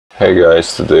Hey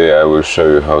guys, today I will show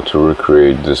you how to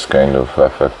recreate this kind of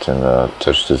effect in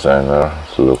Touchdesigner.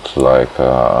 It looks like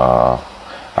an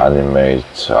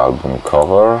animate album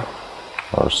cover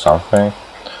or something.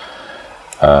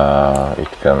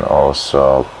 It can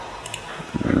also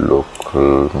look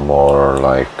more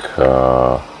like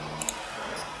a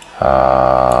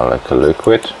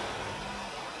liquid.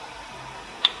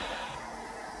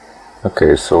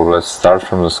 Okay, so let's start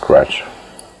from the scratch.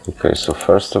 Okay, so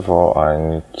first of all I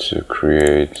need to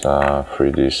create a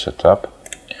 3D setup.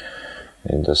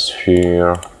 In the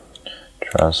sphere,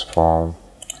 transform,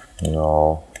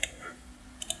 no,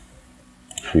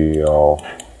 geo,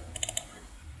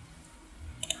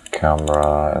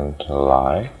 camera and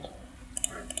light,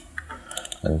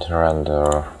 and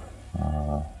render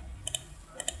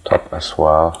top as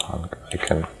well, and I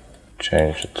can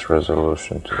change its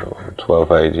resolution to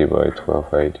 1280 by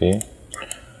 1280.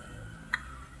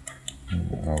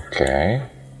 Okay,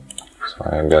 so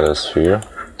I got a sphere.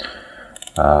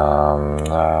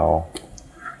 Now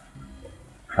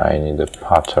I need a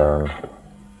pattern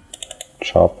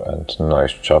chop and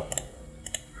noise chop.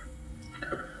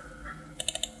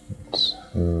 Let's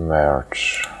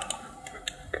merge.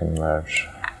 I can merge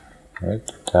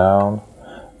it down,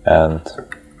 and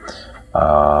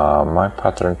my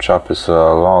pattern chop is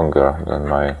longer than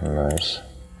my noise,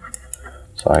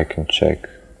 so I can check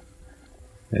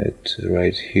it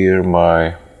right here.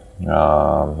 My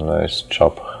noise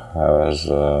chop has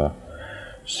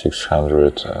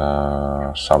 600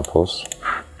 samples,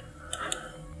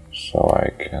 so I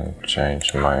can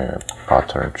change my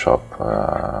pattern chop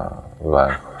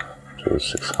length to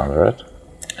 600.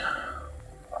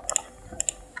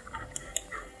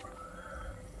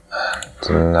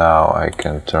 And now I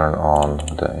can turn on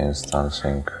the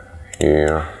instancing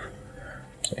here,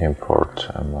 import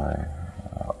my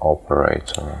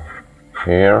operator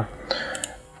here,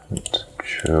 and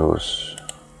choose.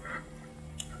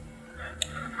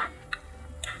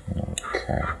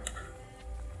 Okay,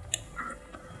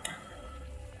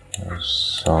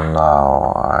 so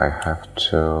now I have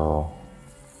to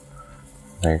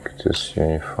make this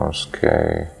uniform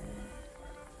scale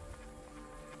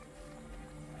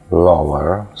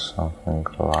lower, something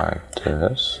like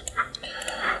this.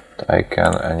 I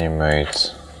can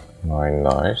animate my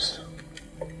noise.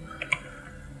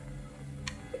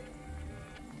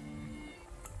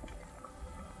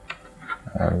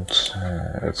 And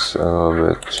it's a little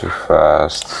bit too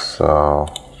fast, so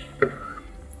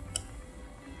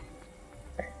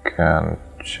I can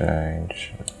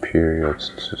change the period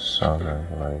to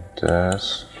something like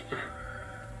this.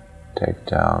 Take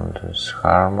down these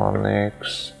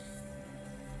harmonics,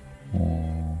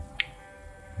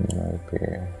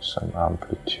 maybe some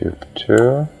amplitude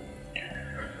too,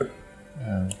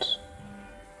 and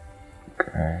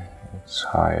okay, it's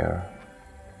higher.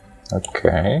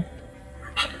 Okay.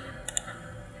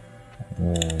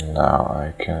 Now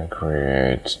I can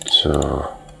create two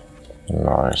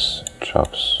noise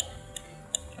chops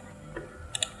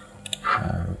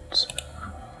and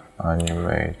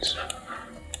animate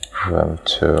them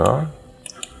too.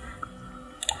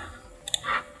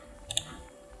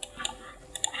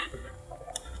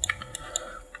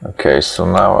 Okay, so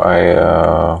now I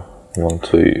want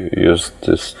to use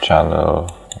this channel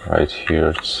right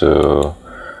here to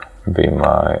be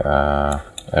my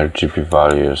RGB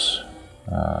values,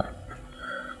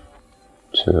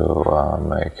 to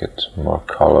make it more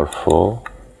colorful.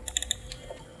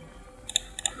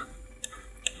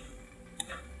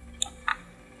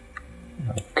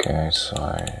 Okay, so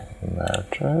I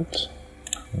merge it,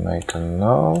 make a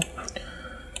no,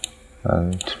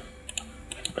 and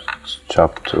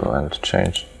chop to and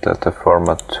change data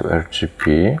format to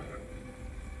RGB.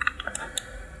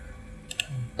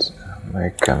 And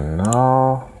make a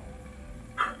no,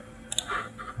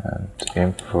 and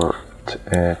import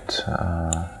it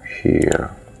here.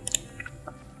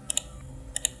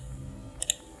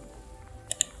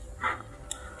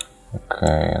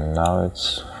 Okay, and now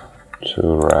it's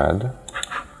too red.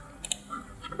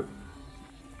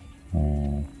 I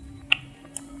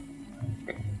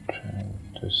can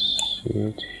change the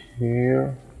seed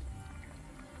here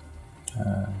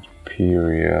and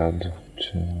period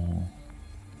to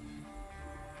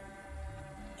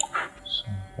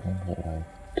something like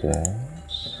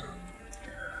this.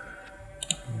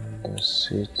 And the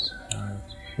seed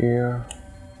right here.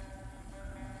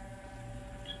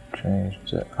 To change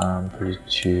the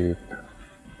amplitude.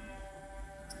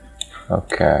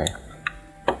 Okay,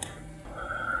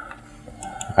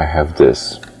 I have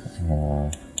this.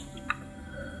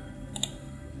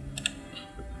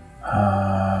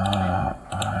 I'm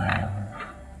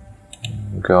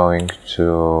going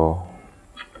to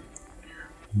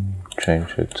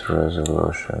change its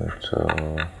resolution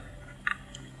to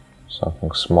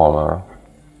something smaller.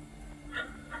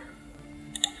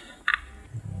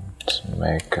 Let's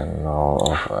make a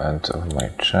null of end of my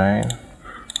chain.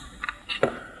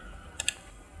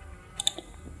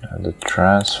 And the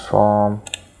transform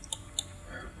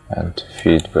and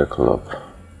feedback loop.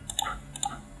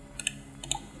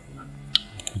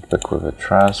 Feedback with a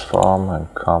transform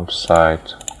and comp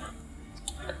site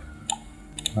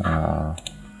and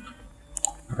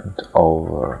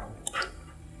over.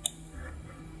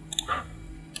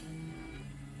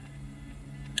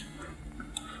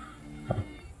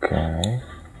 Okay,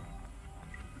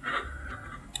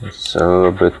 it's a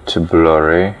little bit too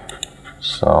blurry,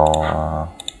 so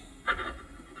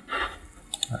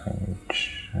I'm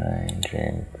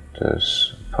changing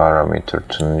this parameter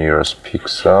to nearest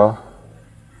pixel.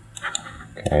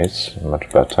 Okay, it's much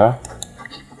better.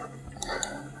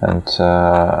 And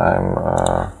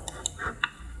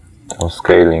I'm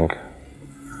scaling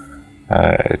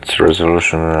its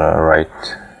resolution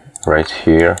right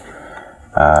here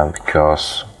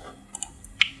because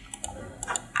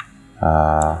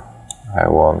I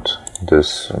want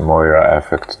this Moira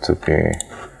effect to be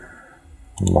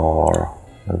more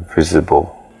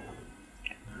visible.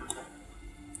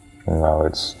 Now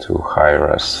it's too high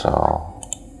res, so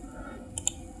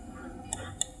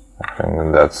I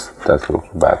think that looks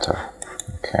better.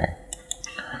 Okay.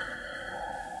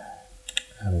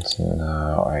 And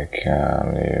now I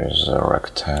can use a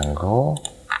rectangle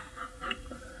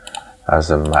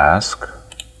as a mask.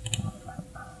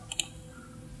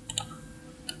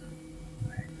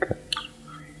 Make it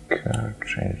bigger,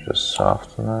 change the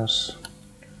softness.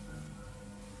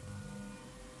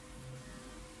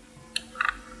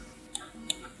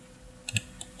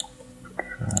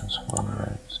 Transform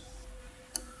it.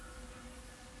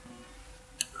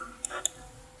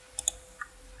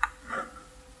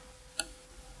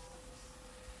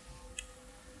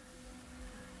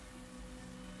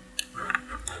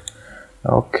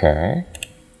 Okay.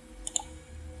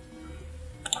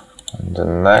 And the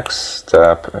next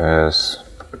step is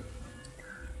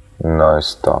noise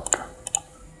stop.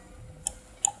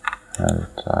 And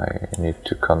I need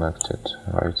to connect it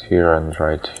right here and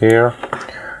right here.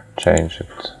 Change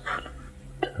it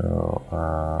to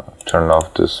turn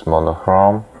off this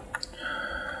monochrome.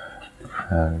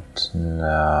 And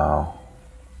now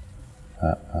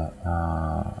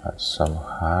add some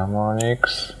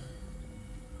harmonics.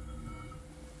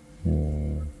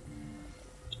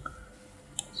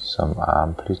 Some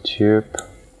amplitude,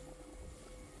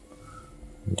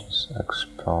 this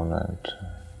exponent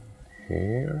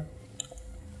here.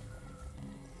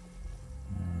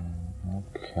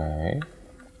 Okay,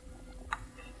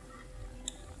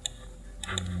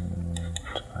 and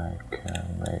I can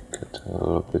make it a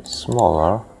little bit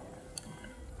smaller,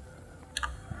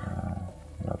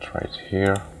 not right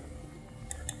here.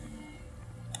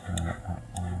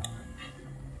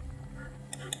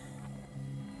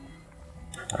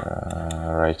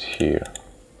 Right here.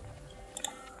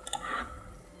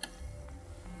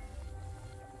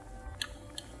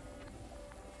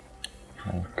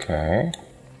 Okay.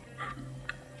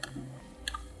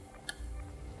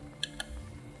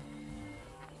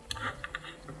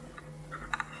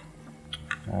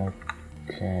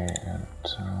 Okay,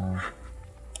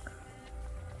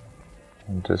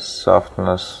 and this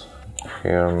softness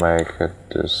here, make it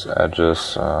this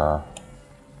edges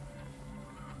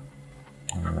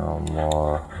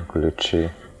more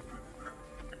glitchy.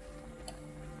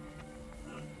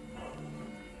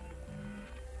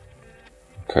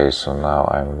 Okay, so now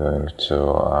I'm going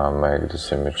to make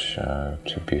this image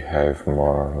to behave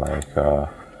more like a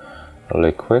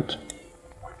liquid.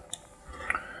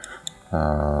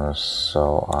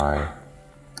 So I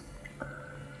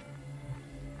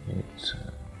need to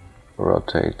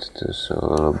rotate this a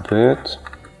little bit,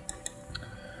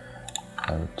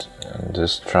 and in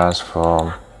this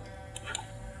transform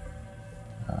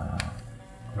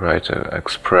write an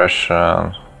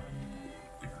expression,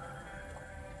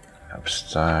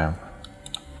 time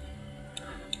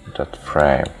that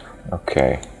frame.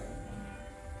 Okay.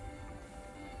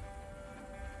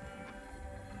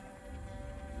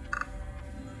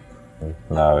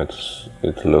 Now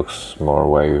it looks more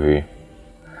wavy.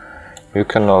 You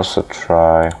can also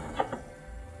try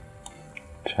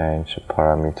change the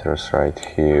parameters right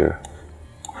here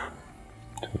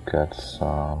to get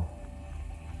some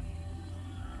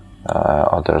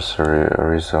other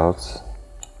results.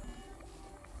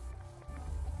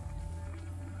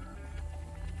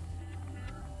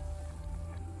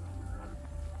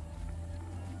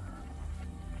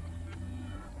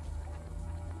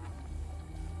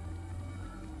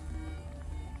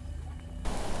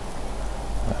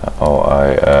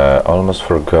 I almost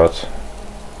forgot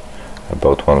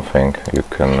about one thing. You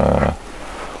can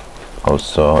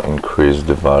also increase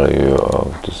the value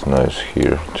of this noise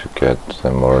here to get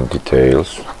more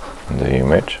details in the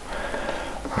image,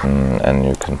 and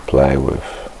you can play with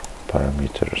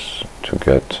parameters to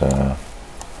get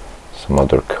some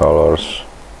other colors.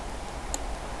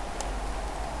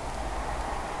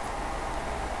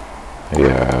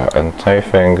 Yeah, and I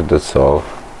think that's all.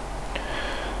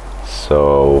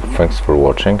 So thanks for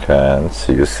watching and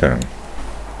see you soon.